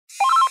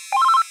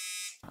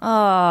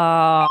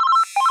Oh.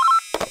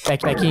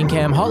 Becky and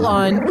Cam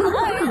hotline.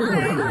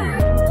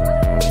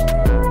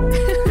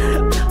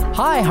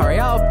 Hi, hurry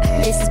up.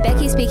 This is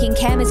Becky speaking.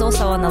 Cam is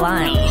also on the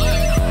line.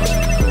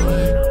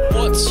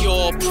 What's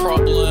your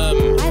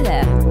problem? Hi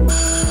there.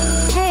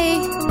 Hey.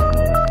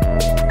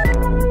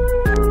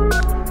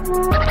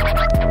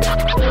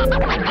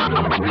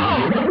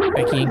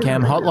 Becky and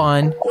Cam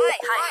hotline.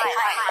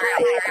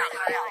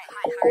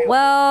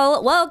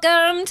 Well,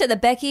 welcome to the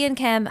Becky and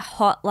Cam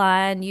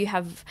hotline. You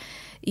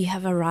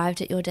have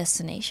arrived at your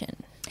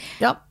destination.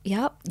 Yep.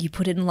 You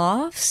put in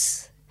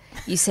laughs.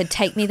 You said,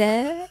 take me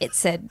there. It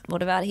said,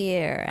 what about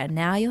here? And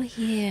now you're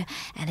here.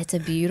 And it's a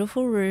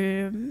beautiful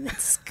room.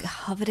 It's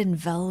covered in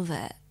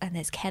velvet. And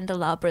there's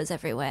candelabras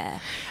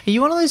everywhere. Are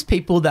you one of those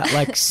people that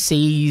like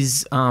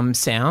sees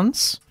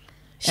sounds?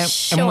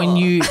 Sure. And when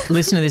you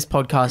listen to this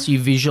podcast, you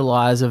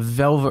visualize a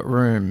velvet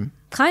room.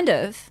 Kind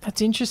of.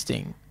 That's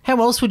interesting. How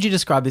else would you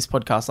describe this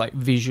podcast, like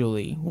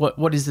visually?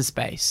 What is the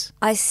space?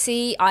 I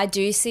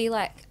do see,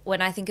 like,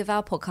 when I think of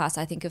our podcast,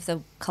 I think of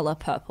the colour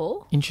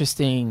purple.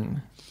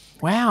 Interesting.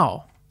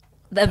 Wow.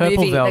 The Purple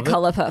movie, Velvet. The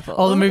Colour Purple.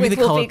 Oh, the movie, with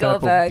The Colour Whoopi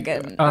Purple. Goldberg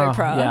and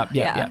Oprah.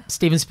 Yeah.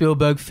 Steven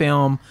Spielberg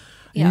film.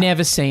 Yeah.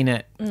 Never seen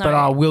it, No. but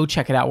I will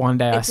check it out one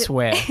day, I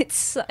swear.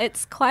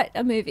 It's quite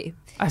a movie.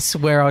 I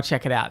swear I'll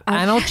check it out.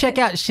 And I'll check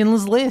out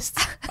Schindler's List.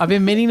 I've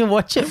been meaning to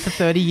watch it for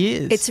 30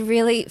 years. It's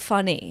really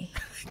funny.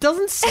 It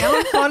doesn't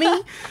sound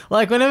funny.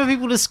 Like, whenever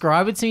people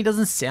describe it to me, it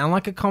doesn't sound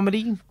like a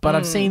comedy, but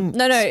I've seen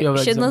No,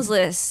 Spielberg's Schindler's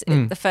List,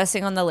 the first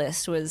thing on the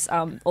list was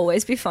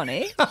always be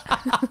funny.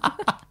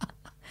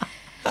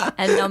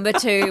 And number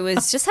 2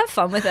 was just have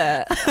fun with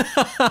it.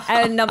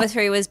 And number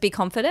 3 was be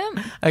confident.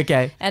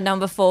 Okay. And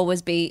number 4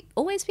 was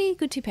always be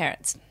good to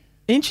parents.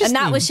 Interesting.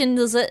 And that was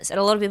Schindler's List, and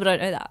a lot of people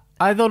don't know that.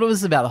 I thought it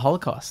was about the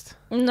Holocaust.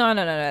 No.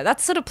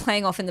 That's sort of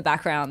playing off in the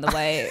background the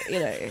way,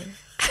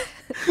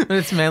 But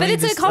it's mainly But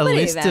it's just a comedy,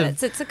 list man.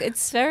 of...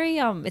 It's very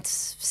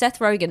it's Seth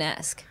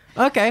Rogen-esque.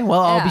 Okay,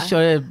 well, I'll be Yeah.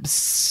 sure to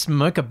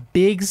smoke a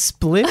big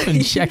spliff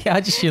and check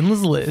out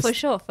Schindler's List. For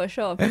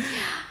sure.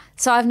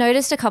 So I've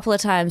noticed a couple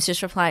of times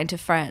just replying to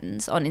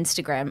friends on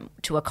Instagram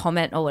to a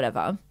comment or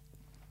whatever.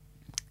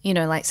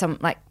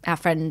 Like our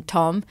friend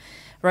Tom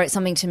wrote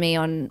something to me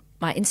on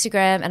my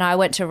Instagram, and I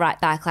went to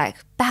write back like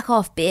 "back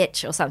off,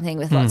 bitch" or something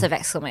with lots of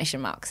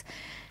exclamation marks.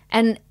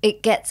 And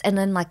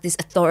then like this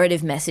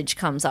authoritative message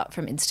comes up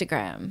from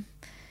Instagram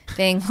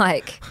being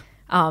like,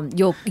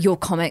 your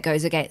comment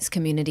goes against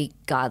community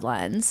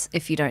guidelines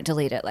if you don't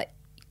delete it. Like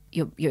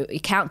your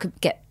account could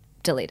get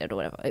deleted or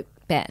whatever,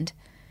 banned.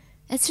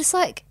 It's just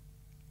like,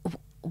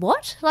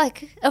 what?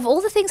 Like, of all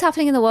the things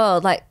happening in the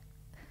world, like,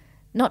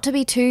 not to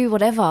be too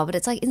whatever, but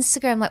it's like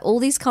Instagram, like all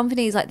these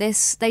companies like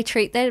this, they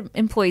treat their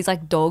employees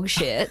like dog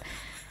shit.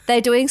 They're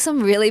doing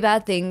some really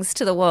bad things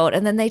to the world,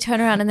 and then they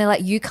turn around and they're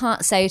like, you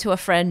can't say to a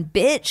friend,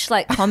 bitch,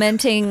 like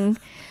commenting.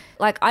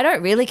 Like, I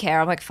don't really care.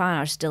 I'm like, fine,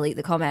 I'll just delete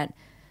the comment.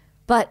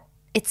 But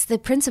it's the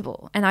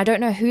principle, and I don't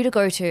know who to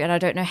go to, and I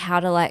don't know how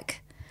to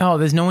like... Oh,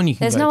 there's no one you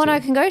can There's go no one to. I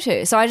can go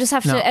to. So I just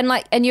have No. to...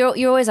 And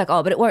you're always like,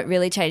 oh, but it won't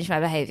really change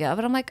my behaviour.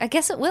 But I'm like, I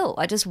guess it will.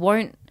 I just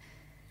won't.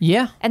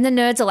 Yeah. And the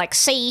nerds are like,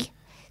 see,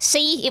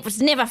 it was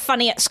never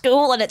funny at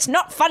school and it's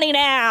not funny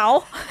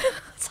now.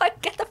 It's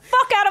like, get the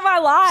fuck out of my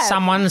life.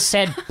 Someone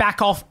said back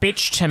off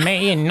bitch to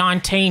me in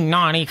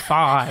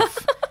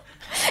 1995.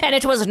 And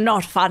it was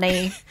not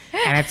funny.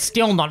 And it's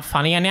still not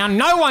funny, and now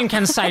no one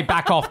can say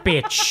back off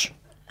bitch.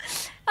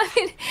 I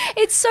mean,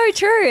 it's so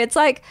true. It's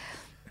like,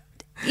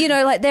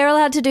 like they're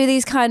allowed to do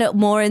these kind of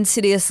more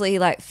insidiously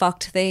like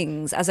fucked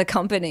things as a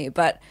company,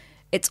 but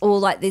it's all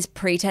like this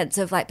pretense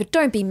of like, but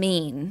don't be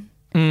mean.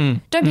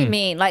 Don't be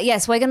mean. Like,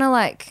 yes, we're going to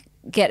like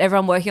get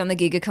everyone working on the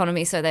gig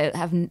economy so they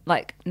have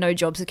like no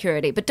job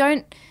security, but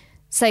don't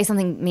say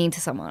something mean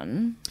to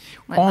someone.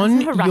 Like,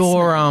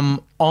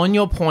 on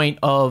your point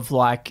of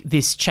like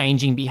this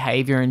changing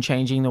behavior and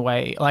changing the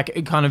way,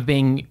 like kind of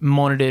being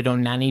monitored or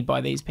nannied by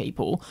these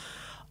people,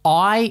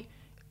 I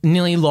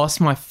nearly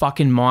lost my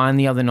fucking mind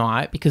the other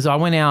night because I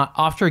went out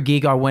after a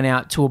gig. I went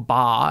out to a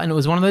bar, and it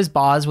was one of those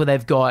bars where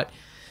they've got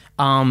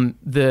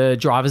the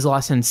driver's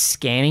license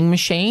scanning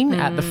machine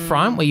at the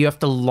front where you have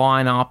to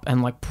line up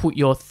and like put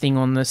your thing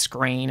on the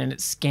screen and it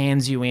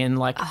scans you in.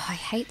 Like, oh, I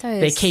hate those.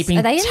 They're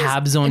keeping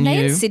tabs on you.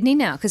 They're in Sydney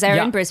now because they were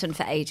Yeah. in Brisbane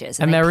for ages.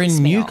 And they were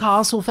in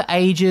Newcastle for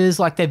ages.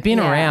 Like, they've been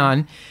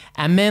around.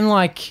 And then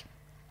like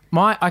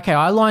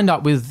I lined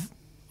up with,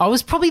 I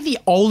was probably the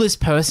oldest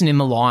person in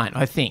the line,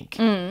 I think.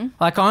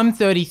 Like, I'm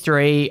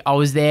 33. I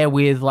was there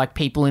with like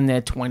people in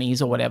their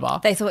 20s or whatever.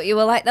 They thought you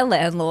were like the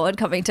landlord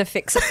coming to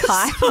fix a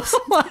pipe.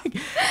 Like,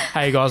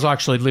 hey guys, I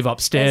actually live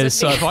upstairs,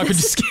 so if I could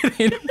just get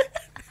in,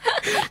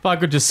 if I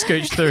could just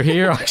scooch through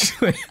here,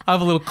 actually, I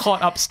have a little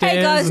cot upstairs.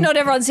 Hey guys, not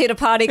everyone's here to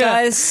party,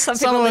 guys.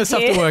 Some of us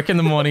have to work in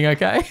the morning,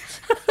 okay?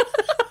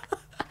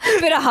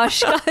 Bit of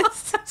hush,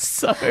 guys.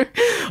 So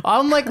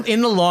I'm like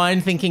in the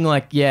line thinking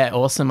like, yeah,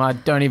 awesome. I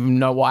don't even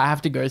know why I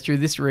have to go through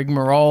this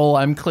rigmarole.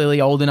 I'm clearly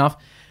old enough.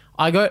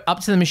 I go up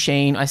to the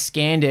machine, I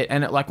scanned it,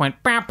 and it like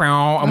went bow,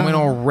 bow, and went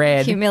all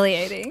red.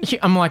 Humiliating.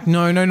 I'm like,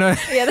 no. Yeah,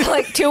 they're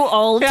like too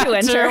old to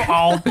enter. Too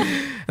old.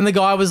 And the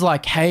guy was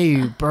like,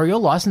 hey, bro, your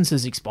license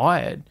is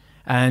expired.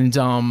 And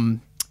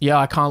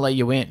I can't let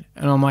you in.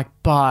 And I'm like,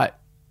 but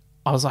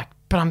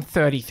I'm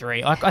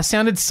 33. Like, I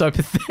sounded so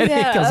pathetic.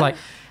 Yeah. I was like,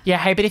 yeah,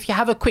 hey, but if you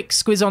have a quick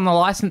squiz on the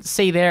license,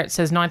 see there, it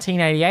says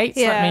 1988.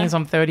 So that means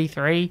I'm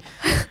 33.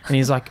 And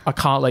he's like, I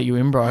can't let you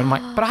in, bro. And I'm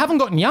like, but I haven't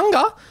gotten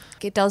younger.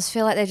 It does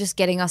feel like they're just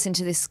getting us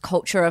into this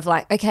culture of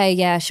like, okay,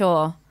 yeah,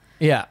 sure.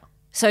 Yeah.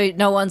 So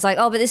no one's like,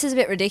 oh, but this is a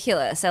bit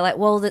ridiculous. They're like,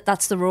 well,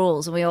 that's the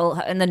rules.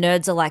 And the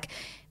nerds are like,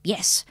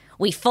 yes,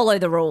 we follow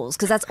the rules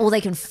because that's all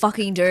they can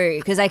fucking do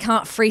because they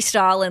can't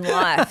freestyle in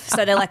life.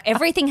 So they're like,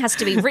 everything has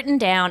to be written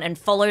down and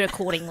followed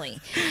accordingly.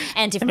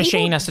 And if The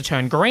machine has to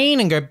turn green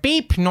and go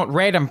beep, not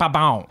red and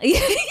ba-bow.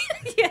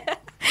 Yeah.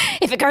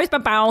 If it goes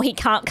ba-bow, he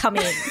can't come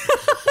in.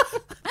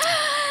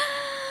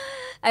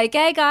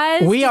 Okay,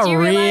 guys. We are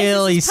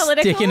really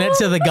political? sticking it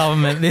to the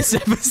government this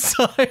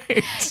episode.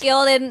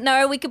 Y'all didn't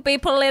know we could be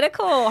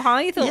political, huh?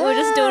 You thought we were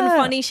just doing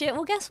funny shit?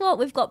 Well, guess what?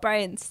 We've got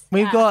brains.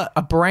 We've got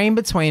a brain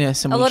between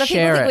us and we share it. A lot of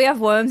people think we have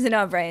worms in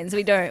our brains.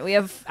 We don't. We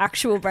have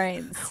actual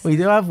brains. We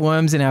do have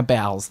worms in our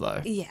bowels,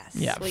 though. Yes.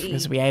 Yeah,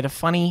 because we ate a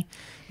funny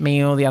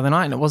meal the other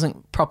night and it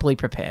wasn't properly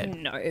prepared.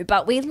 No,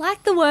 but we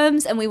like the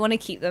worms and we want to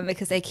keep them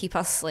because they keep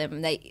us slim.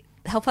 They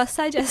help us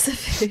digest the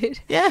food.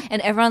 Yeah.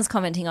 And everyone's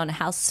commenting on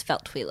how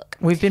svelte we look.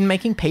 We've been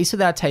making peace with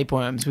our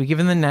tapeworms. We've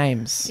given them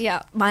names.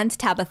 Yeah. Mine's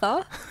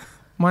Tabitha.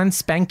 Mine's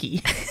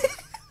Spanky.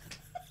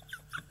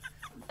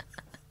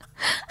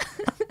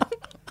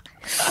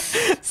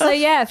 So,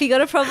 yeah, if you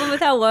got a problem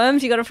with our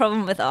worms, you got a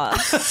problem with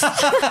us. All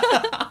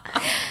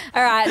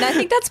right. And I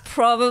think that's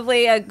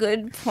probably a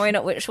good point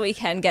at which we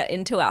can get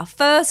into our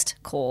first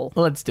call.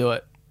 Let's do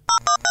it.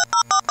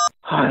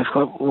 Hi, I've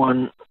got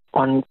one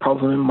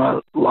problem in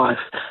my life,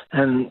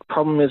 and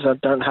problem is I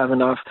don't have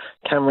enough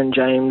Cameron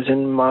James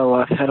in my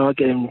life. How do I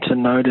get him to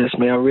notice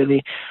me? I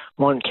really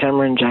want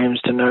Cameron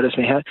James to notice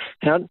me.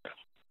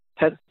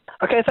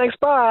 Okay, thanks,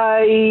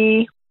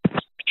 bye.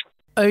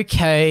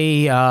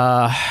 Okay,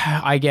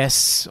 I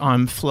guess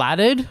I'm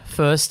flattered,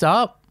 first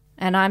up.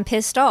 And I'm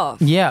pissed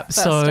off. Yeah,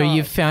 so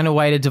you've found a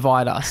way to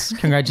divide us.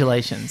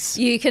 Congratulations.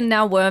 You can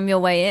now worm your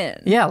way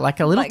in. Yeah, like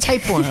a little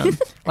tapeworm.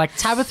 Like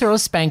Tabitha or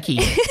Spanky.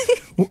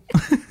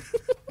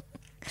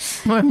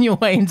 Worm your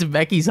way into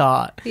Becky's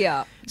heart.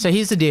 Yeah. So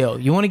here's the deal.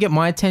 You want to get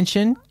my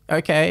attention?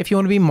 Okay. If you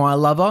want to be my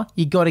lover,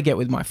 you got to get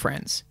with my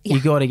friends. Yeah.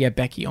 You got to get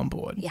Becky on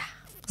board. Yeah.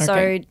 Okay.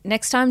 So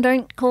next time,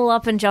 don't call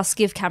up and just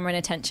give Cameron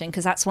attention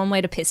because that's one way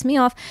to piss me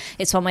off.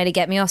 It's one way to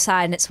get me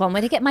offside and it's one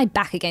way to get my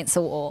back against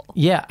the wall.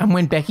 Yeah. And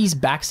when Becky's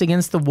back's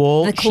against the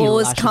wall, the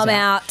claws come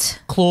out.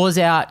 Claws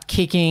out,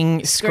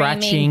 kicking,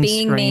 scratching,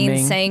 being screaming.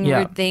 mean, saying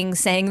rude things,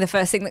 saying the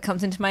first thing that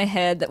comes into my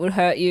head that would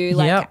hurt you.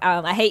 Like,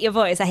 I hate your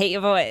voice. I hate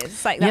your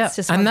voice. Like, that's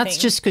just and one that's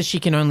thing. just because she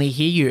can only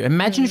hear you.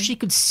 Imagine if she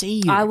could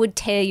see you. I would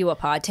tear you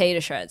apart, tear you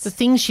to shreds. The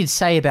things she'd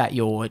say about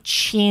your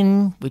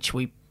chin, which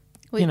we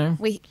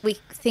we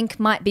think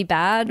might be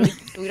bad.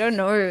 We don't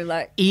know,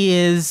 like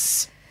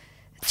ears,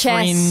 chest,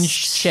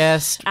 fringe,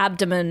 chest,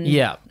 abdomen.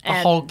 Yeah, the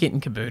and- whole kit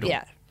and caboodle.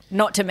 Yeah,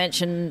 not to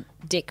mention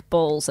dick,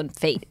 balls, and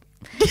feet.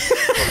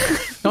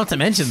 Not to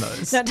mention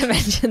those. Not to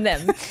mention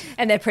them,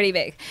 and they're pretty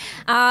big.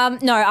 I'm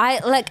trying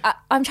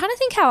to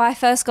think how I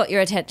first got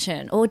your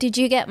attention, or did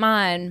you get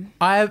mine?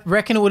 I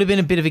reckon it would have been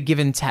a bit of a give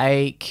and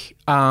take.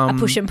 A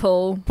push and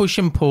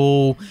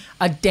pull,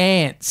 a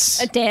dance.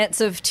 a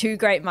dance of two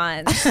great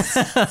minds,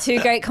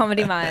 two great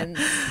comedy minds.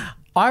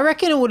 I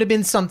reckon it would have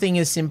been something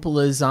as simple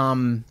as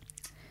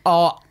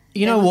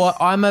you know what?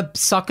 I'm a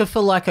sucker for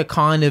like a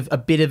kind of a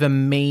bit of a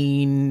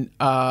mean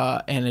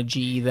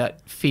energy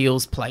that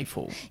feels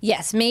playful.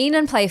 Yes, mean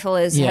and playful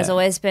has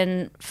always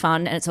been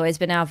fun and it's always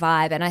been our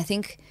vibe. And I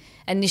think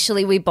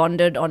initially we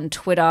bonded on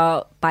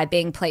Twitter by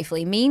being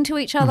playfully mean to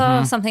each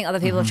other, something other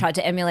people have tried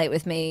to emulate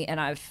with me and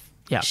I've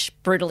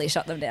brutally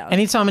shut them down.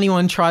 Anytime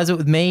anyone tries it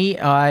with me,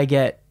 I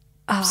get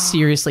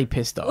seriously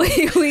pissed off.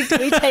 we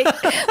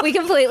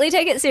completely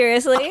take it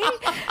seriously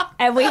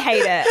and we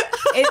hate it.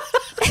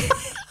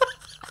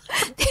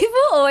 People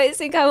always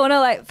think I want to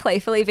like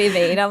playfully be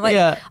mean. I'm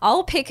like,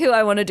 I'll pick who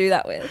I want to do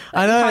that with.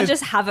 Like, I know. You can't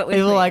just have it with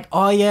People me. are like,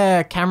 oh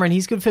yeah, Cameron,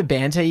 he's good for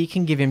banter. You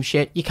can give him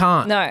shit. You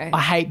can't. No.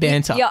 I hate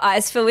banter. Your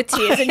eyes fill with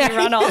tears and you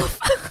run off.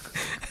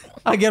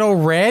 I get all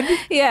red.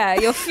 Yeah,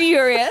 you're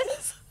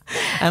furious.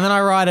 And then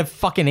I write a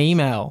fucking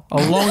email,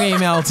 a long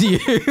email to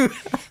you.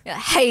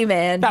 Hey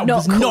man, That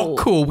was not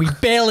cool. We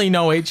barely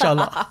know each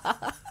other.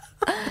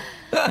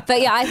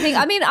 But yeah, I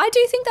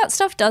do think that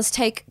stuff does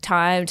take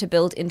time to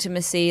build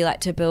intimacy,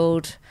 like to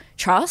build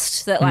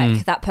trust that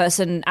like that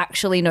person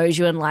actually knows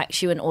you and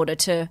likes you in order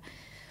to,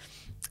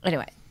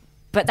 anyway.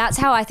 But that's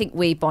how I think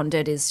we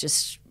bonded, is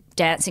just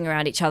dancing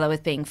around each other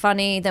with being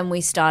funny. Then we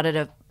started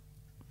a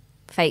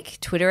fake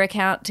Twitter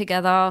account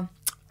together.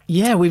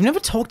 Yeah, we've never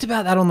talked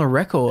about that on the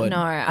record. No,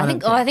 I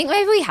think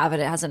maybe we have it.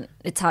 It hasn't.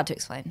 It's hard to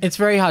explain. It's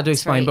very hard to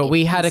explain, but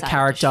we had a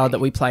character industry that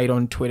we played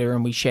on Twitter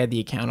and we shared the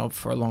account of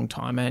for a long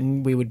time,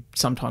 and we would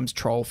sometimes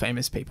troll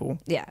famous people.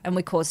 Yeah, and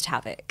we caused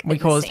havoc. We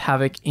caused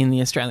havoc in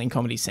the Australian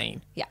comedy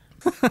scene. Yeah.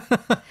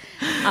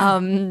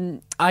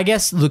 I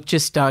guess, look,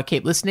 just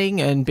keep listening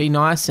and be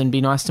nice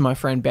to my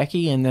friend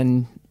Becky, and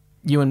then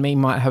you and me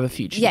might have a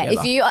future together.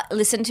 If you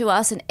listen to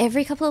us and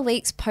every couple of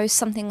weeks post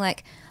something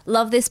like,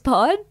 love this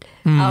pod,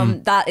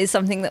 that is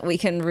something that we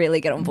can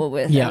really get on board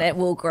with, and it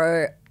will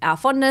grow our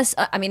fondness.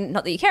 I mean,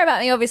 not that you care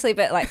about me, obviously,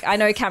 but like I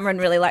know Cameron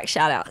really likes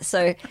shout outs.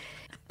 So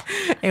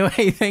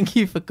anyway, thank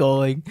you for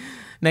calling.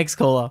 Next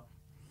caller.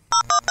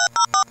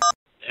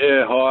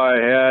 Yeah, hi,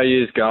 how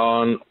you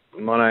going?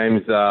 My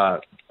name's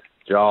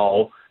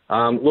Joel.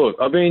 Look,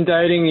 I've been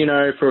dating,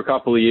 for a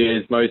couple of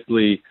years,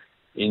 mostly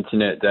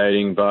internet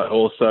dating, but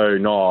also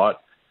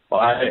not.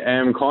 I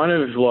am kind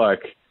of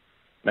like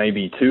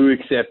maybe too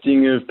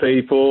accepting of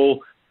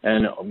people,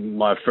 and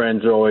my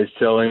friends are always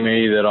telling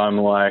me that I'm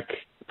like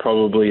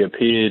probably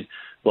appeared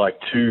like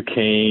too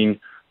keen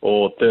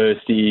or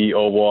thirsty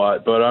or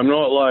what, but I'm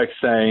not like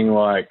saying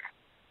like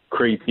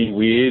creepy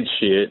weird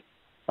shit.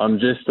 I'm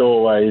just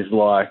always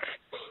like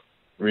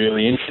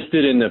really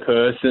interested in the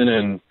person,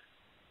 and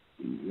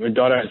I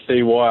don't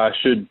see why I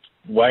should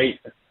wait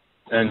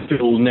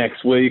until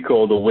next week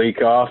or the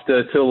week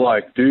after to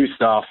like do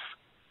stuff.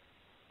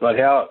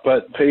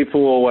 But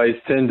people always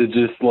tend to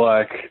just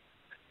like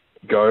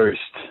ghost.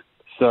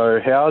 So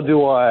how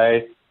do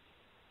I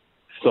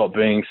stop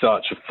being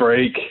such a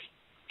freak?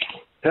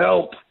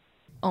 Help.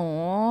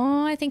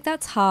 Oh, I think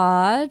that's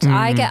hard.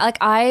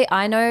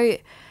 I know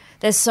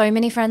there's so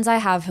many friends I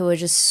have who are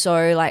just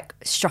so like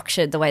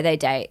structured the way they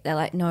date. They're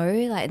like, no,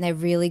 like, and they're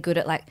really good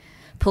at like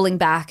pulling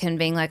back and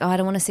being like, oh, I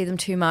don't want to see them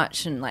too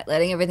much, and like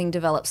letting everything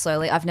develop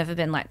slowly. I've never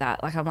been like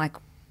that. Like I'm like,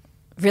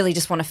 really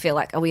just want to feel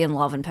like, are we in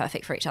love and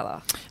perfect for each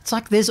other? It's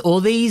like there's all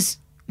these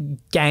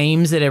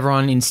games that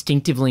everyone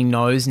instinctively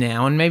knows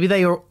now, and maybe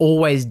they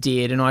always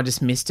did, and I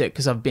just missed it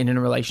because I've been in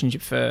a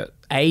relationship for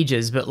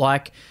ages. But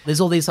like,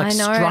 there's all these like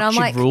structured and I'm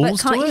like,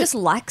 rules. But can't to you it? just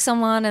like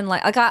someone and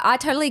like I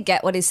totally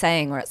get what he's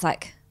saying, where it's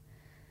like,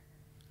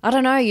 I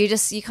don't know, you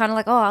kind of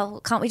like,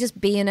 oh, can't we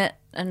just be in it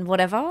and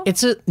whatever?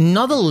 It's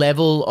another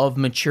level of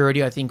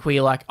maturity, I think, where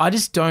you're like, I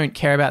just don't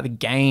care about the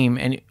game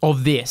and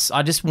of this.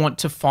 I just want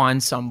to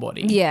find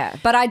somebody. Yeah,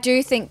 but I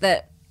do think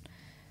that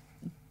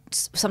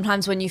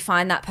sometimes when you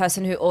find that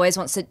person who also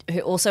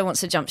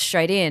wants to jump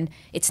straight in,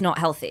 it's not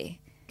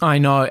healthy. I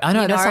know.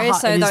 That's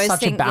so it is those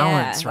such things, a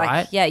balance,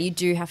 right? Like, you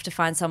do have to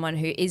find someone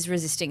who is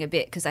resisting a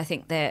bit, because I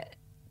think that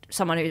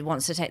someone who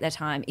wants to take their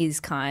time is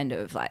kind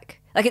of like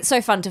it's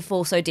so fun to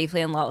fall so deeply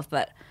in love,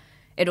 but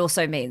it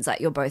also means like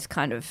you're both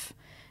kind of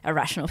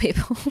irrational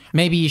people.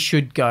 Maybe you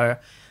should go,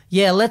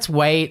 yeah, let's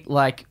wait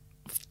like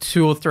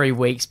 2 or 3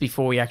 weeks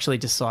before we actually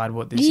decide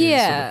what this is.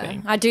 Sort of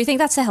thing. I do think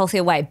that's a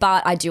healthier way,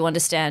 but I do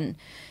understand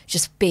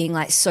just being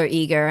like so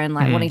eager and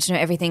like wanting to know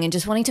everything and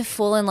just wanting to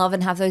fall in love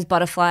and have those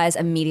butterflies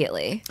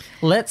immediately.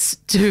 Let's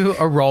do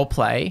a role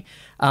play.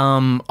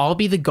 I'll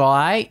be the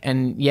guy,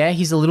 and yeah,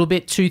 he's a little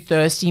bit too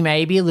thirsty,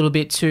 maybe a little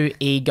bit too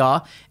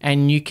eager,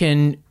 and you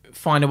can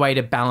find a way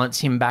to balance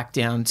him back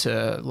down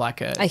to like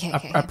a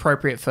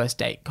appropriate first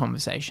date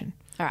conversation.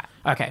 All right.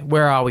 Okay,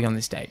 where are we on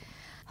this date?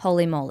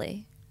 Holy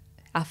moly,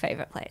 our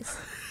favourite place.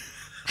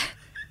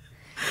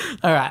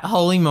 All right,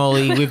 holy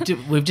moly,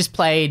 we've just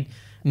played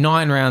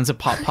 9 rounds of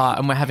putt-putt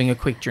and we're having a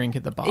quick drink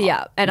at the bar.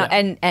 Yeah,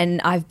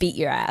 and I've beat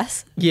your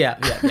ass. Yeah,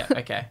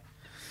 okay.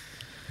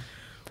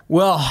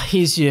 Well,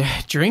 here's your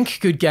drink.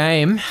 Good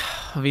game,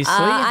 obviously.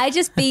 I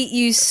just beat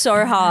you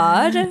so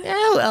hard. Yeah,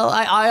 well,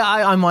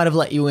 I might have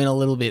let you in a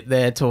little bit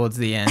there towards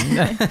the end.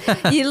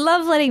 You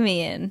love letting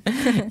me in.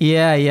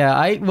 Yeah.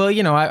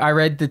 I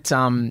read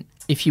that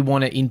if you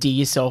want to endear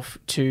yourself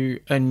to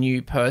a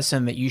new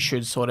person, that you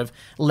should sort of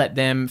let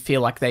them feel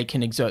like they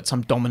can exert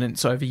some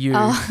dominance over you.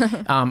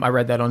 I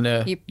read that on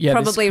the... You're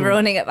probably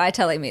ruining it by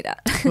telling me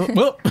that.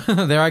 Well,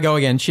 there I go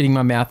again, shitting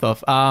my mouth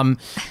off.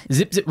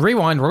 Zip,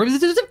 rewind.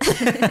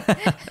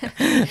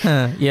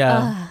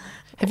 Yeah.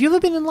 Have you ever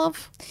been in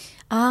love?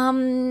 I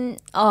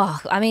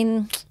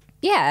mean,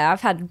 yeah,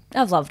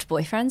 I've loved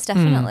boyfriends,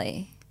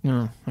 definitely.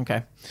 Oh,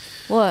 okay.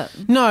 What?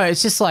 No,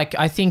 it's just like,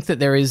 I think that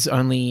there is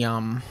only...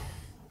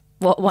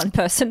 What, one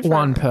person?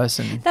 One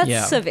person.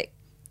 That's a bit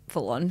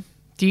full on.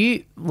 Do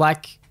you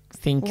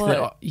think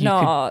that you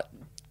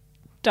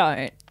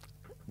don't.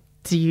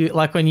 Do you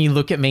like when you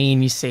look at me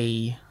and you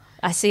see?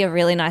 I see a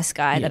really nice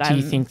guy that do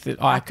you think that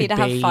I could to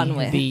have fun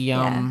with?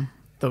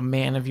 The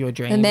man of your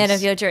dreams? The man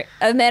of your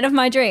a man of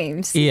my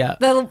dreams. Yeah.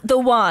 The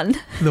one.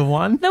 The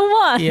one. The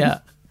one.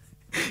 Yeah.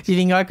 Do you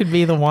think I could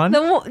be the one?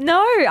 No,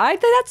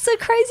 that's a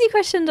crazy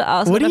question to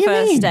ask on the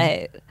first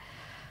date.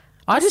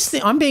 I just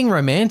think I'm being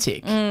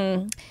romantic.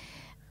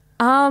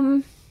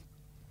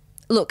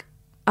 Look,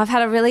 I've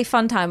had a really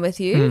fun time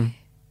with you.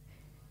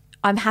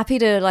 I'm happy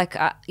to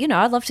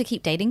I'd love to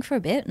keep dating for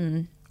a bit.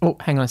 And oh,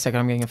 hang on a second,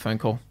 I'm getting a phone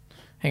call.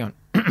 Hang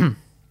on.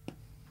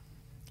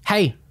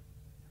 Hey,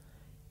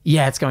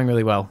 Yeah, it's going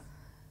really well.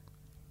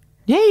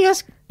 Yeah,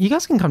 you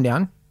guys can come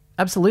down.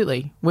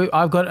 Absolutely.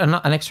 I've got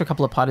an extra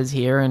couple of putters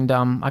here, and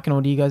I can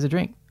order you guys a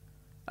drink.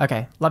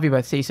 Okay, love you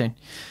both. See you soon.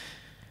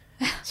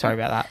 Sorry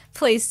about that.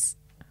 Please.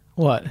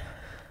 What?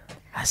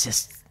 That's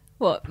just...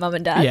 What, mum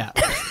and dad? Yeah.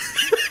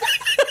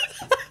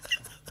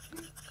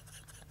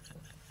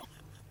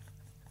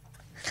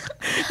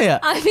 Yeah.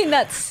 I mean,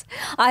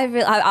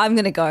 I'm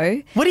going to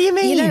go. What do you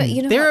mean?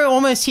 You know They're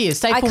almost here.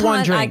 Stay for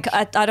one drink.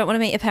 I don't want to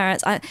meet your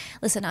parents.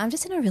 Listen, I'm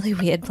just in a really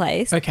weird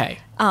place. Okay.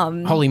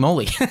 Holy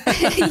moly.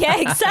 Yeah,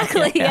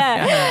 exactly.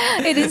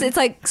 Yeah. It is. It's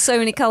like so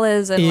many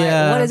colours and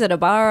like, what is it, a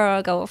bar or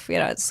a golf? You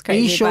know, it's crazy.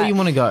 Are you sure you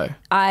want to go?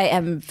 I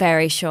am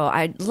very sure.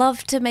 I'd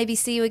love to maybe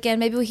see you again.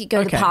 Maybe we could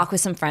go to the park with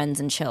some friends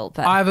and chill.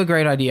 But I have a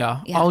great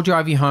idea. Yeah. I'll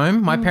drive you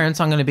home. My parents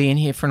aren't going to be in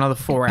here for another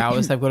 4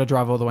 hours. They've got to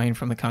drive all the way in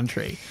from the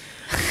country.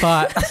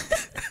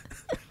 But...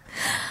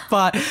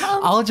 But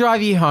I'll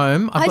drive you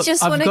home. I've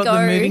got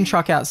the moving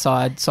truck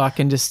outside, so I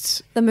can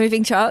just... The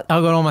moving truck?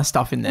 I've got all my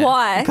stuff in there.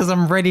 Why? Because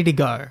I'm ready to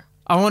go.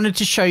 I wanted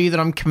to show you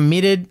that I'm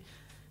committed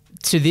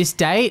to this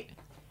date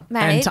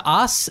and to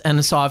us,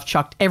 and so I've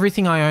chucked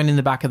everything I own in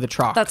the back of the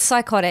truck. That's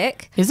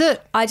psychotic. Is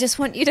it? I just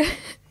want you to...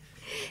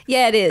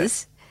 Yeah, it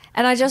is.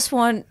 And I just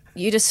want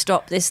you to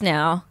stop this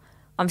now.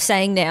 I'm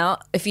saying now,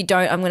 if you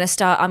don't, I'm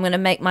going to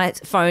make my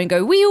phone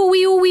go wheel,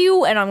 wheel,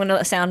 wheel, and I'm going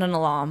to sound an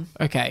alarm.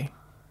 Okay.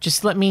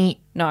 Just let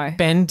me No.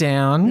 bend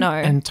down No.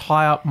 and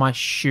tie up my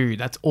shoe.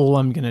 That's all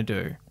I'm going to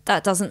do.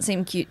 That doesn't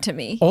seem cute to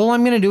me. All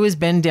I'm going to do is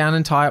bend down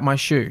and tie up my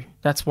shoe.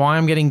 That's why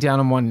I'm getting down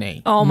on one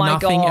knee. Oh, my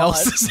God. Nothing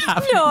else is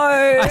happening. No.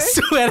 I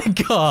swear to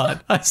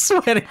God. I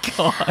swear to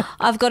God.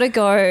 I've got to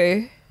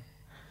go.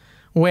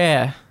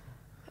 Where?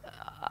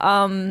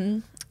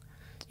 You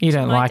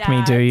don't my like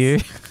me, do you?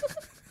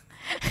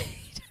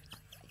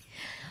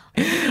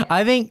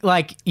 I think,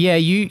 like, yeah,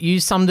 you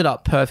summed it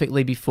up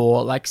perfectly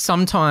before. Like,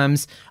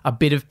 sometimes a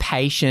bit of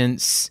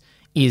patience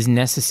is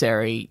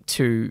necessary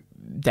to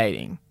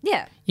dating.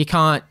 Yeah. You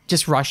can't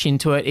just rush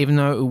into it, even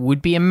though it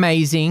would be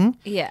amazing.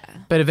 Yeah.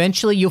 But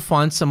eventually you'll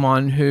find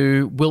someone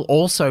who will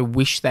also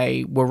wish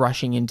they were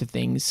rushing into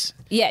things.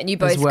 Yeah, and you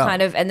both well.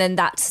 kind of, and then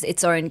that's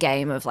its own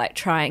game of like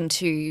trying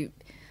to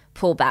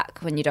pull back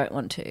when you don't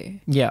want to.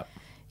 Yeah.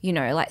 You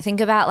know, like think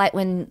about like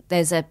when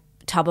there's a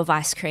tub of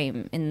ice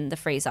cream in the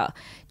freezer.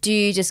 Do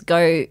you just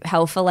go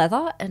hell for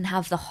leather and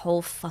have the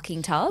whole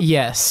fucking tub?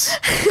 Yes.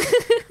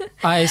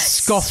 I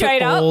scoff Straight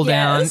it all up,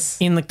 down yes.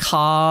 in the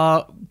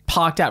car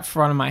parked out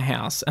front of my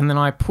house, and then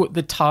I put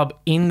the tub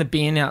in the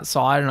bin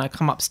outside, and I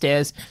come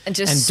upstairs and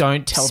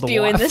don't tell the wife.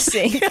 Spew in the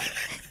sink.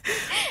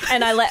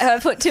 And I let her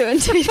put two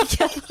and two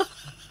together.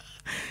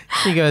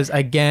 She goes,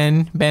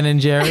 again, Ben and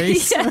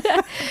Jerry's.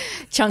 Yeah.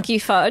 Chunky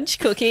fudge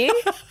cookie.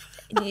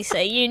 And you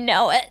say, you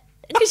know it.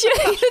 Because your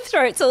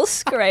throat's all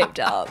scraped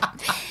up.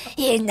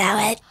 You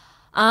know it.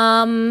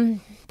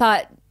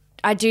 But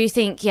I do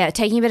think, yeah,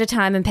 taking a bit of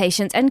time and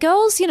patience. And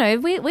girls, you know,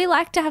 we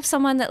like to have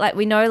someone that like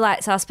we know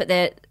likes us, but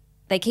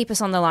they keep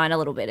us on the line a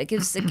little bit. It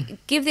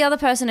give the other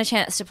person a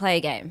chance to play a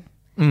game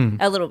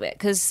a little bit.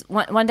 Because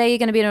one day you're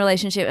going to be in a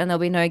relationship and there'll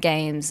be no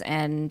games,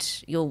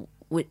 and you'll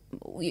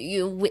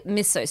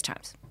miss those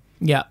times.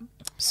 Yeah.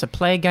 So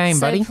play a game,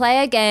 buddy. So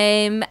play a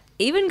game,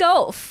 even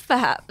golf,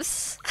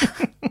 perhaps.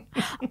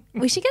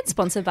 We should get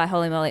sponsored by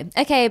Holy Moly.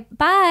 Okay,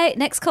 bye.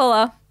 Next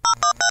caller.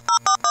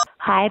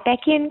 Hi,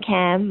 Becky and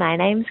Cam. My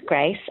name's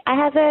Grace. I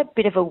have a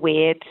bit of a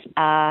weird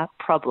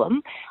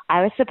problem.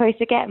 I was supposed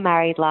to get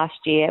married last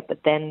year, but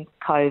then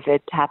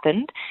COVID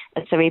happened,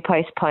 and so we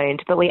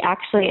postponed. But we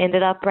actually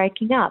ended up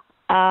breaking up.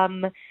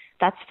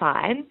 That's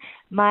fine.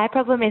 My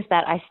problem is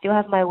that I still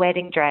have my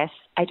wedding dress.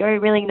 I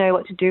don't really know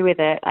what to do with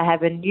it. I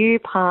have a new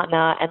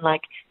partner, and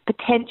like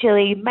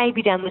potentially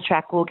maybe down the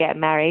track we'll get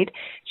married.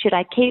 Should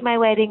I keep my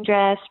wedding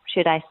dress?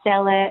 Should I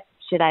sell it?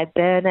 Should I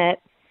burn it?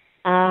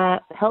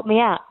 Help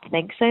me out.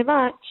 Thanks so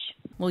much.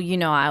 Well, you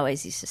know, I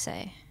always used to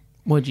say.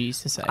 What did you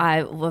used to say?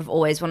 I've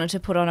always wanted to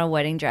put on a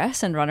wedding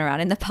dress and run around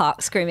in the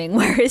park screaming,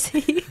 "Where is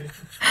he?"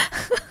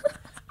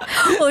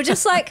 Or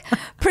just like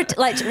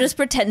just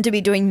pretend to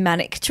be doing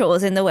manic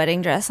chores in the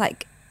wedding dress,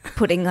 like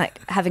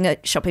having a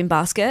shopping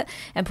basket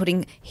and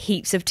putting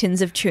heaps of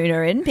tins of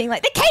tuna in, being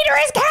like, the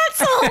caterer's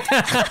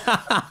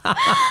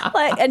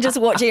cancelled. And just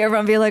watching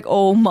everyone be like,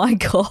 oh my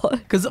God.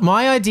 Because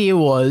my idea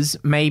was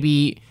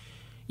maybe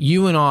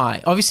you and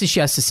I, obviously she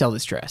has to sell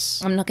this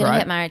dress. I'm not going to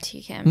get married to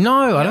you, Cam.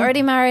 No, You're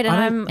already married and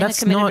I'm in a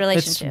committed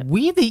relationship. It's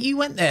weird that you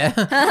went there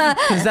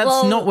because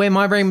that's not where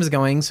my brain was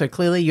going. So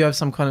clearly you have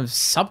some kind of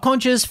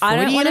subconscious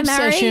Freudian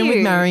obsession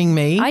with marrying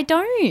me. I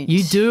don't.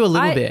 You do a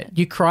little bit.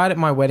 You cried at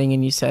my wedding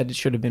and you said it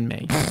should have been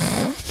me.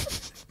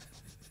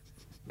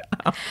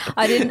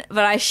 I didn't,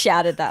 but I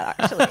shouted that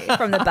actually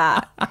from the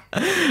back.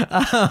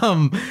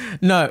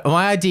 No,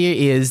 my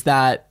idea is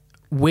that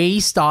we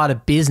start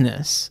a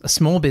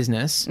small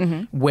business,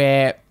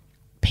 where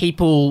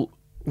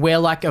we're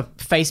like a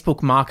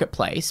Facebook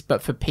marketplace,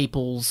 but for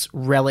people's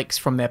relics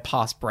from their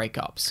past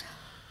breakups.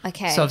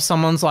 Okay. So if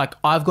someone's like,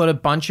 I've got a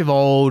bunch of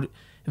old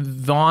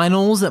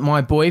vinyls that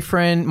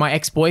my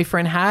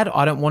ex-boyfriend had.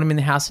 I don't want him in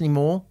the house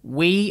anymore.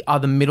 We are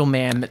the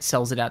middleman that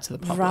sells it out to the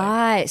public.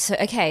 Right. So,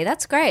 okay,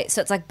 that's great.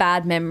 So it's like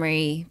Bad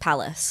Memory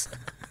Palace.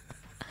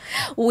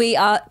 We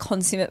are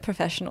consummate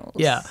professionals.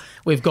 Yeah.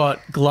 We've got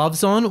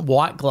gloves on,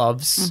 white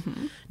gloves.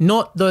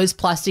 Not those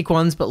plastic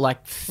ones, but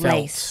like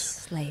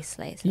felt.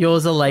 Lace.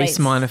 Yours are lace,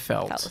 mine are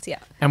felt. Yeah.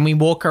 And we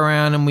walk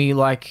around and we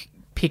like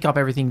pick up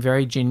everything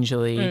very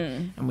gingerly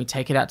and we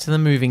take it out to the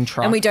moving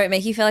truck. And we don't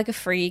make you feel like a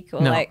freak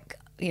or No. like,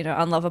 you know,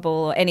 unlovable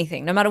or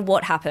anything. No matter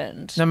what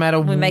happened. No matter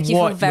we make you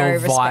what feel very your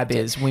vibe respected.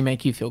 is, we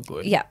make you feel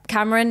good. Yeah.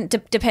 Cameron,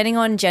 depending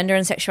on gender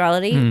and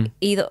sexuality,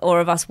 either or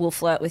of us will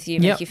flirt with you,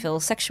 make Yep. you feel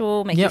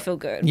sexual, make you feel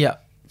good. Yeah.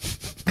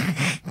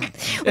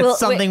 It's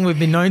something we've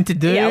been known to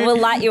do. Yeah, we'll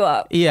light you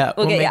up. Yeah,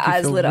 We'll get make your you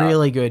eyes feel lit up.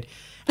 really good.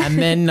 And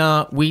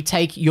then we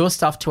take your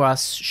stuff to our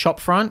shop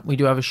front. We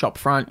do have a shop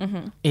front.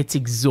 Mm-hmm. It's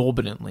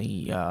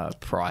exorbitantly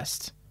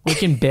priced. We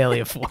can barely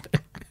afford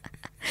it.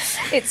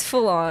 It's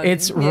full on.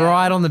 It's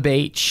right on the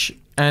beach,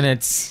 and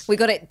it's We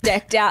got it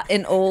decked out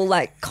in all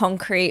like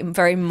concrete,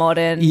 very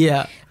modern.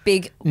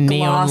 Big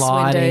neon glass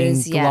lighting,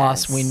 windows.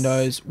 glass yes.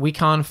 windows. We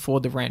can't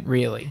afford the rent,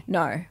 really.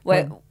 No,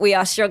 we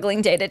are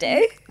struggling day to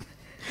day.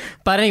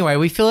 But anyway,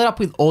 we fill it up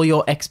with all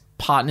your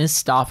ex-partner's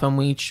stuff, and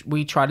we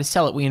try to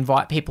sell it. We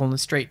invite people on the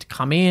street to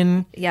come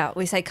in. Yeah,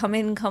 we say, come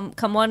in, come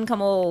one,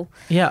 come all.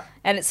 Yeah.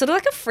 And it's sort of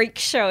like a freak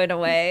show in a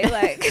way.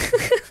 Like,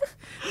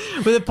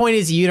 But the point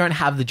is, you don't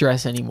have the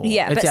dress anymore.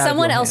 yeah, It's but out of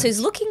someone your else hands.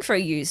 who's looking for a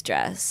used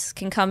dress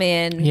can come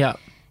in Yeah.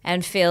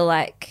 and feel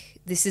like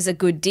this is a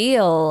good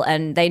deal,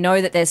 and they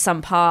know that there's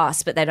some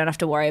past, but they don't have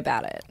to worry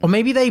about it. Or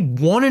maybe they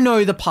want to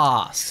know the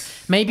past.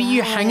 Maybe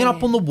you hang it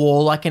up on the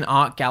wall like an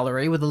art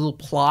gallery with a little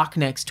plaque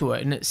next to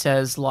it, and it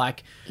says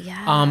like,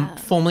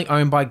 formerly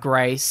owned by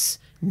Grace,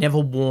 never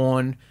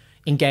worn,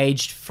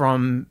 engaged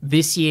from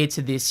this year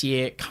to this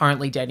year,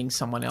 currently dating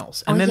someone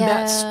else. And then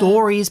that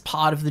story is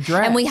part of the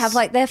dress. And we have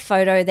like their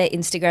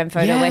Instagram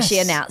photo where she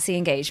Yes. announced the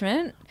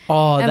engagement.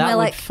 Oh, And that we're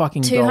would like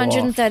fucking go off.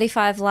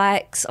 235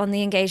 likes on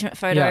the engagement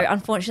photo. Yeah.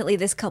 Unfortunately,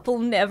 this couple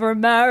never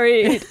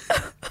married.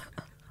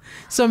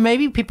 So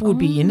maybe people would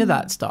be into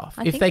that stuff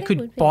if think they they could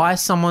would be. buy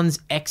someone's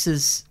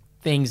ex's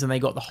things and they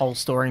got the whole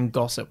story and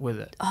gossip with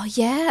it. Oh,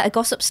 yeah, a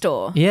gossip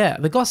store. Yeah,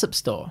 the gossip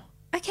store.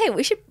 Okay,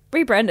 we should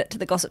rebrand it to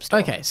the gossip store.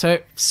 Okay, so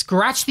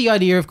scratch the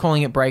idea of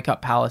calling it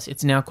Breakup Palace.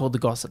 It's now called the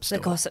gossip store.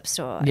 The gossip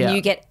store. Yeah. And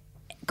you get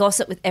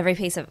gossip with every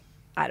piece of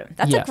item.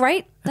 That's Yeah. a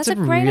great That's That's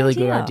a a great really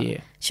idea. good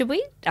idea. Should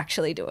we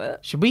actually do it?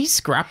 Should we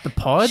scrap the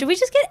pod? Should we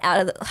just get out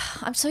of the...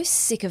 I'm so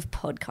sick of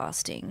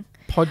podcasting.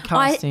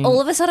 Podcasting.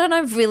 All of a sudden, I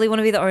really want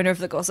to be the owner of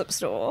the gossip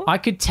store. I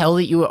could tell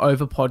that you were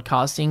over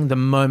podcasting the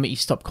moment you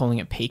stopped calling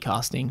it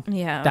P-casting.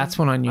 Yeah. That's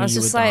when I knew I was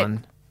you were just like,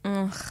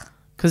 done.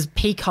 Because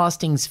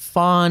P-casting's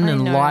fun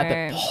and know. light,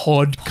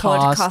 but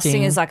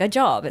podcasting is like a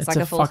job. It's like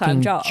a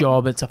fucking full-time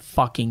job. It's a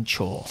fucking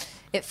chore.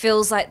 It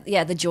feels like,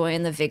 the joy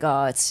and the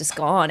vigor, it's just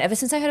gone. Ever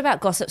since I heard about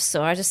Gossip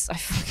Store, I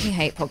fucking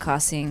hate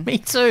podcasting. Me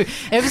too.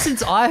 Ever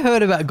since I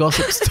heard about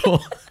Gossip Store,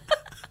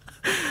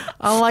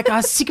 I'm like,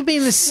 I'm sick of being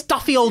in this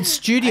stuffy old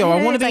studio.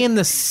 I want to be in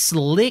the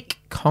slick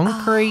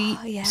concrete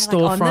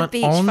storefront like on the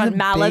beach, front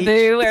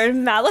Malibu. We're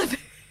in Malibu.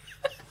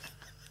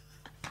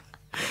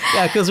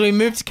 Yeah, because we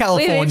moved to We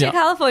California. moved to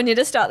California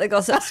to start the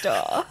Gossip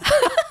Store.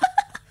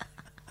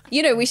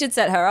 You know, we should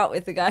set her up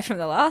with the guy from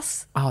the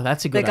last, Oh,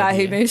 that's a the good guy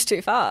idea. who moves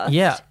too fast.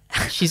 Yeah.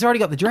 She's already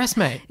got the dress,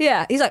 mate.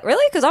 Yeah, he's like,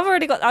 really? Because I've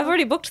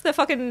already booked the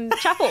fucking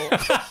chapel.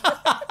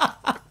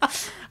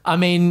 I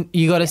mean,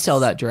 you got to sell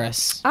that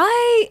dress.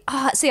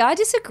 I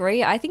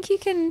disagree. I think you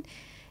can,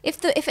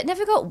 if it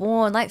never got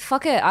worn, like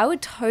fuck it. I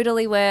would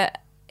totally wear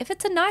if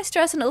it's a nice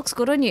dress and it looks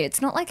good on you.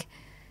 It's not like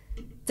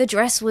the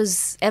dress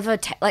was ever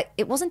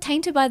it wasn't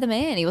tainted by the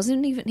man. He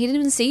didn't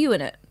even see you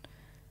in it.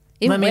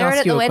 He Let didn't me wear it ask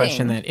at you the a wedding.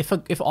 question then.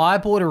 If I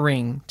bought a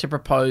ring to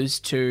propose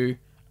to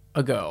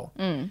a girl,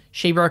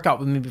 she broke up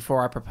with me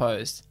before I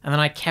proposed, and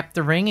then I kept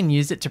the ring and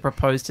used it to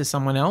propose to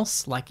someone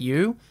else, like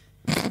you.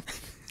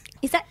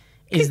 Is that?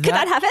 Is Could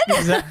that happen?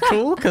 Is that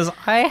cool? Because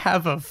I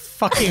have a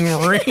fucking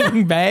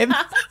ring, babe.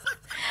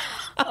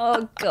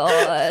 Oh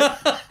god.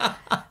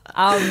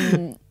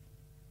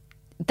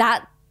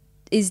 That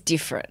is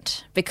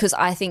different because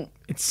I think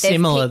It's they've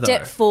similar, picked though.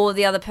 it for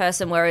the other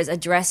person, whereas a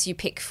dress you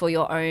pick for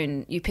your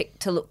own, you pick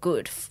to look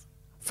good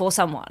for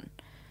someone.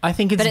 I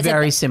think it's But it's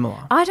very similar.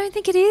 I don't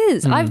think it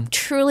is. Hmm. I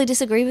truly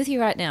disagree with you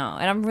right now,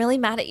 and I'm really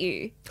mad at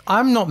you.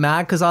 I'm not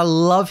mad because I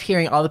love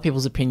hearing other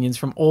people's opinions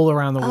from all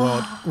around the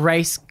world.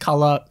 Race,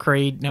 colour,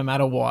 creed, no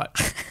matter what.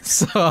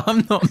 So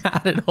I'm not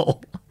mad at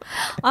all.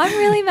 I'm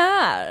really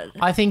mad.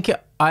 I think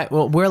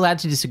we're allowed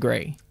to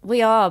disagree.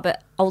 We are,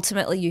 but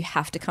ultimately you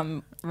have to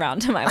come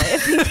round to my way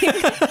of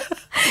thinking.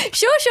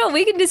 Sure,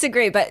 we can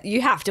disagree, but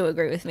you have to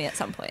agree with me at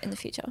some point in the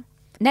future.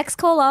 Next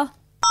caller.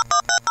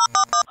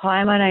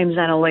 Hi, my name's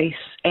Annalise,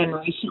 and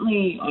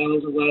recently I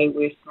was away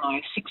with my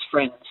 6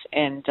 friends,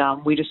 and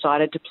we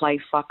decided to play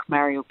fuck,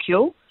 marry or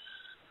kill,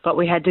 but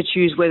we had to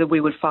choose whether we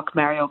would fuck,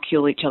 marry or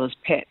kill each other's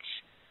pets.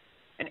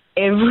 And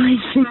every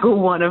single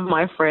one of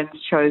my friends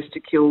chose to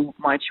kill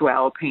my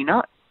Chihuahua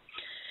Peanut.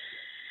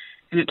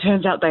 and it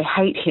turns out they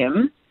hate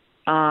him.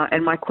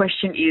 And my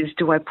question is,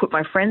 do I put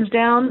my friends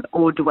down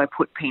or do I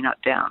put Peanut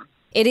down?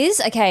 It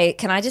is, okay,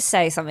 can I just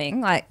say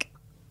something? Like,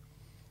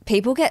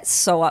 people get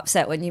so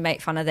upset when you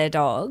make fun of their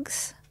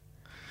dogs.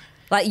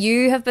 Like,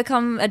 you have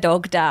become a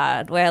dog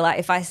dad where, like,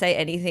 if I say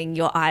anything,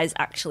 your eyes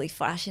actually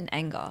flash in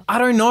anger. I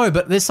don't know,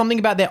 but there's something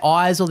about their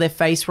eyes or their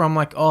face where I'm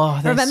like, oh,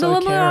 they're Remember so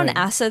when we were on caring.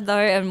 acid, though,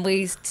 and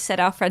we said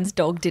our friend's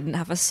dog didn't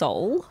have a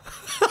soul?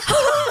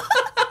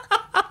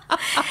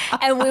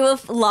 And we were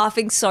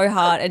laughing so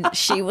hard, and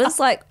she was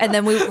like, and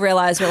then we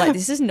realised we're like,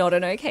 this is not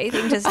an okay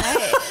thing to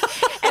say.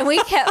 And we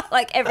kept,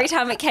 like, every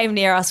time it came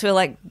near us, we were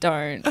like,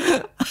 don't.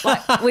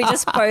 Like, we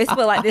just both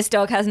were like, this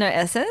dog has no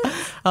essence.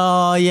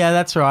 Oh, yeah,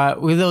 that's right.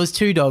 Well, there was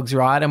 2 dogs,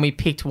 right? And we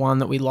picked one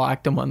that we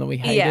liked and one that we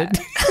hated.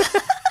 Yeah.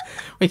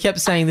 We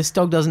kept saying, this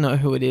dog doesn't know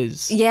who it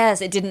is.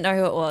 Yes, it didn't know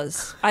who it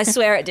was. I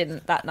swear it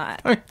didn't that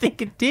night. I don't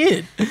think it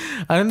did.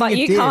 I don't But think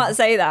it you did. can't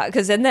say that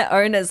because then the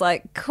owner's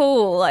like,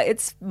 cool, like,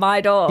 it's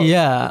my dog.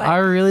 Yeah, Like, I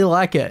really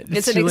like it.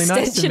 It's an really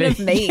nice to extension of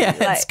me, Yeah,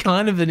 like- it's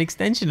kind of an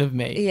extension of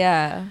me.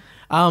 Yeah.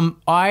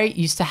 I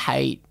used to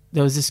hate,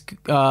 there was this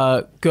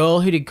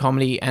girl who did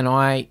comedy and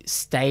I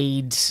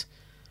stayed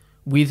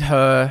with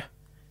her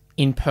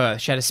in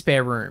Perth. She had a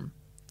spare room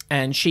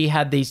and she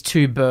had these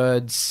 2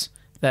 birds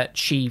that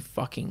she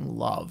fucking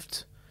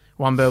loved.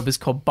 One bird was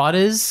called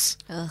Butters.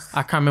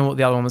 I can't remember what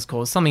the other one was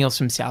called. Something else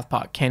from South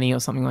Park, Kenny or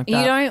something like that.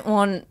 You don't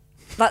want...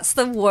 That's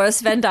the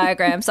worst Venn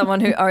diagram,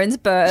 someone who owns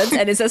birds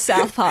and is a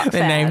South Park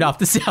They're fan. named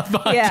after South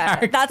Park Yeah,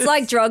 characters. that's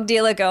like drug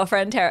dealer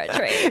girlfriend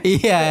territory.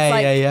 Yeah, It's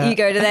like yeah. you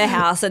go to their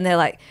house and they're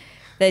like,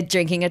 they're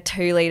drinking a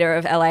 2 liter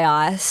of LA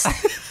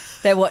Ice.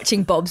 They're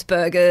watching Bob's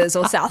Burgers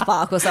or South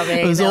Park or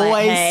something. There's They're like,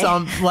 always "Hey."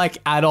 some like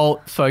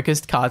adult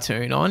focused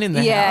cartoon on in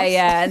the Yeah, house.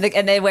 yeah.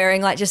 And they're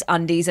wearing like just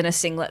undies and a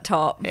singlet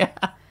top. Yeah.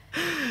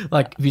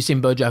 Like, have you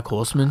seen BoJack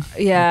Horseman?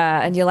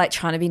 And you're like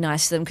trying to be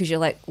nice to them because you're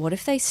like, what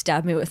if they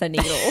stab me with a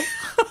needle?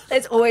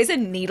 There's always a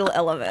needle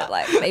element.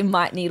 Like, they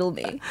might needle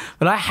me.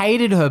 But I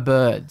hated her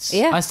birds.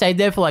 Yeah. I stayed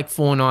there for like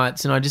 4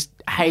 nights and I just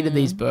hated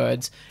these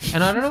birds.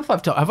 And I don't know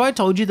if have I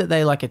told you that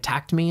they like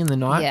attacked me in the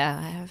night? Yeah,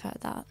 I have heard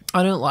that.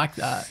 I don't like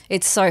that.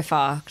 It's so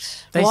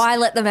fucked. They- Why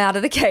let them out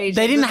of the cage?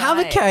 They in didn't the have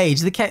a night?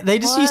 cage. They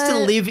just used to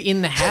What? live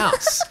in the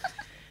house.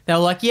 They were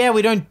like, yeah,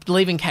 we don't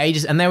live in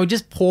cages. And they would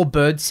just pour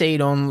bird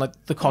seed on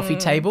like the coffee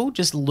table,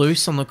 just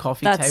loose on the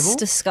coffee That's table.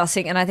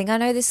 disgusting. And I think I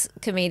know this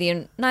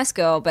comedian, nice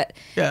girl, but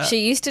Yeah. she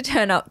used to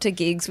turn up to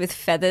gigs with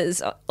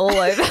feathers all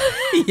over.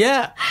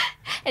 Yeah.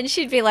 And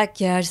she'd be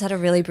like, yeah, I just had a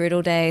really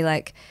brutal day.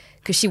 Like,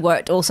 because she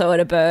worked also at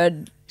a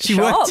bird She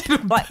shop. worked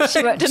at a Like,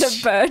 she worked at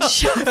a bird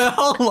shop. Her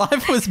whole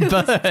life was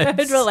birds.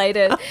 Bird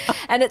related.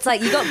 And it's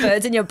like, you got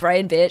birds in your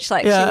brain, bitch.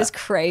 Like, Yeah. she was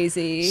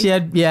crazy.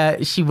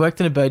 She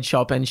worked in a bird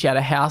shop and she had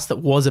a house that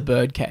was a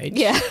bird cage.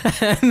 Yeah.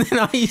 And then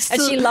I used to...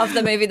 And she loved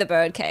the movie The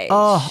Birdcage.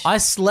 Oh, I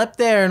slept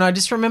there and I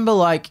just remember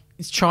like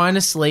trying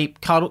to sleep,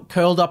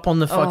 curled up on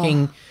the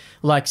fucking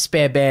like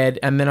spare bed,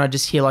 and then I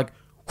just hear like,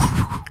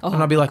 and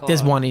I'd be like,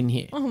 "There's one in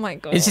here." Oh my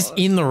God. It's just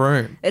in the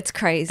room, It's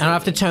crazy. and I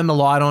have to turn the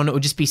light on. It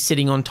would just be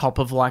sitting on top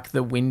of like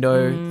the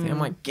window. I'm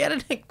like, "Get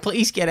it,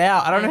 please get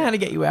out." I don't know how to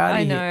get you out of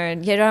I here. know.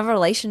 And you don't have a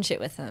relationship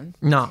with them.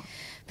 No,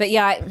 But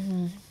yeah,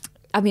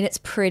 I mean, it's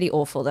pretty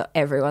awful that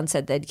everyone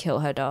said they'd kill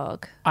her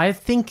dog. I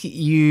think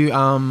you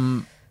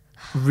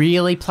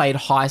really played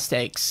high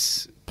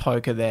stakes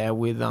poker there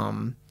with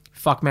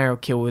fuck, marry, or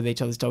kill with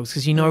each other's dogs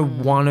because you know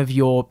one of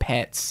your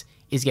pets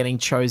is getting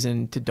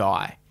chosen to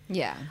die.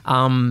 Yeah.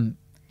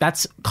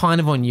 That's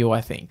kind of on you,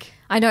 I think.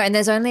 I know. And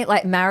there's only,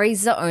 like,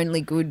 marry's the only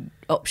good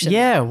option.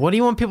 Yeah. What do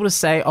you want people to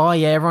say? Oh,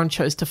 yeah, everyone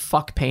chose to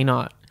fuck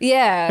Peanut.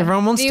 Yeah.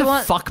 Everyone wants Do you to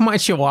fuck my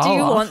chihuahua. Do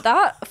you want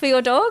that for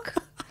your dog?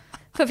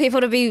 For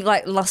people to be,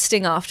 like,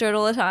 lusting after it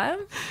all the time?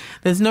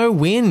 There's no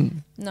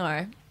win.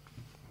 No.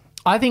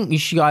 I think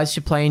you guys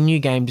should play a new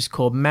game just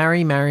called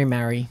Marry, Marry,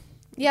 Marry.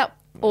 Yep.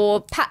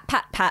 Or pat,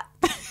 pat, pat.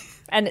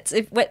 And it's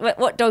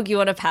what dog you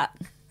want to pat.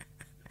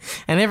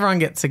 And everyone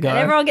gets to go. And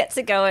everyone gets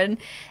it going,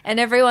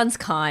 and everyone's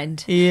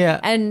kind. Yeah.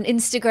 And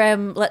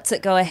Instagram lets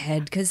it go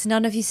ahead because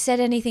none of you said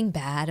anything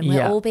bad, and we're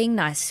Yeah. all being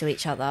nice to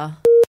each other.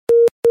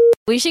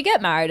 We should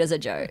get married as a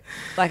joke,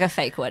 like a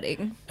fake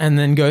wedding. And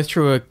then go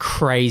through a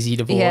crazy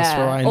divorce Yeah.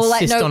 where I Or,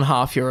 like, insist no- on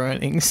half your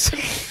earnings.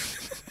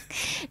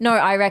 No,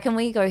 I reckon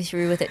we go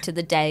through with it to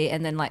the day,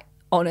 and then, like,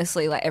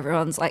 honestly, like,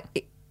 everyone's like,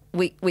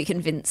 we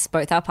convince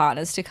both our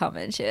partners to come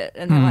and shit,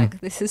 and they're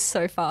like, this is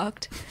so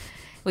fucked.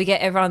 We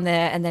get everyone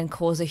there and then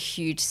cause a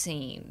huge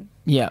scene,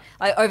 Yeah.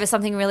 like over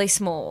something really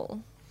small.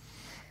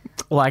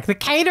 Like the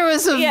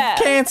caterers have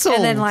cancelled.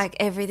 And then like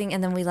everything,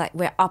 and then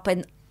we're up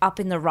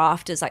in the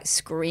rafters, like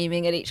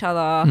screaming at each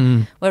other.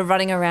 We're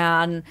running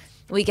around.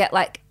 We get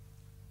like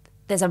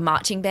there's a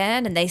marching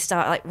band, and they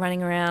start like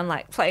running around,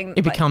 like playing.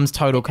 It becomes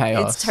total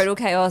chaos. It's total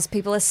chaos.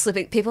 People are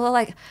slipping. People are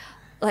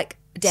like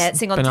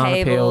dancing on Banana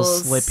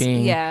tables, peels,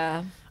 slipping.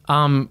 Yeah.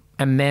 And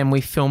then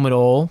we film it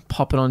all,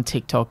 pop it on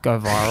TikTok, go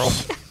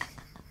viral.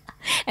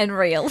 And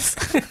reels.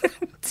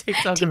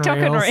 TikTok TikTok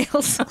and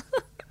reels.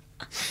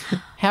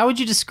 How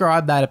would you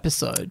describe that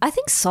episode? I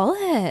think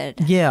solid.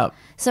 Yeah.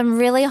 Some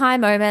really high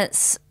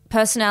moments,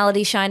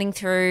 personality shining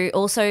through,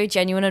 also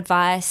genuine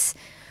advice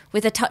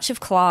with a touch of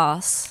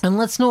class. And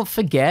let's not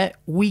forget,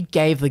 we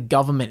gave the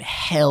government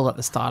hell at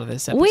the start of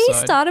this episode. We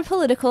started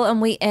political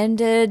and we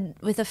ended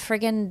with a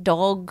friggin'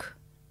 dog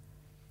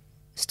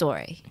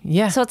story.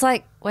 Yeah. So it's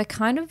like we're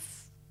kind of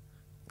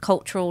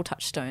cultural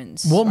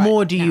touchstones. What right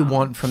more do you now.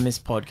 want from this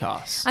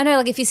podcast? I know,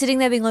 like if you're sitting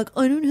there being like,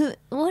 I don't know,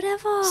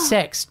 whatever.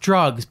 Sex,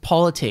 drugs,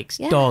 politics,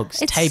 Yeah. dogs,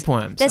 It's-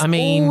 tapeworms. There's I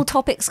mean, all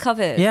topics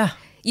covered. yeah.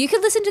 You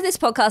could listen to this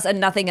podcast and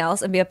nothing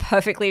else and be a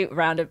perfectly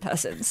rounded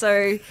person.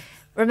 So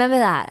remember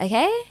that,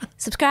 okay?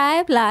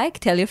 Subscribe, like,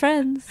 tell your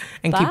friends.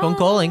 And keep on Bye.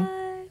 calling.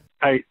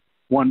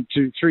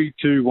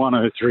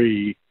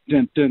 8123210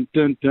 Dun dun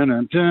dun dun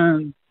dun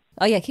dun.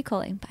 Oh yeah, keep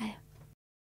calling. Bye.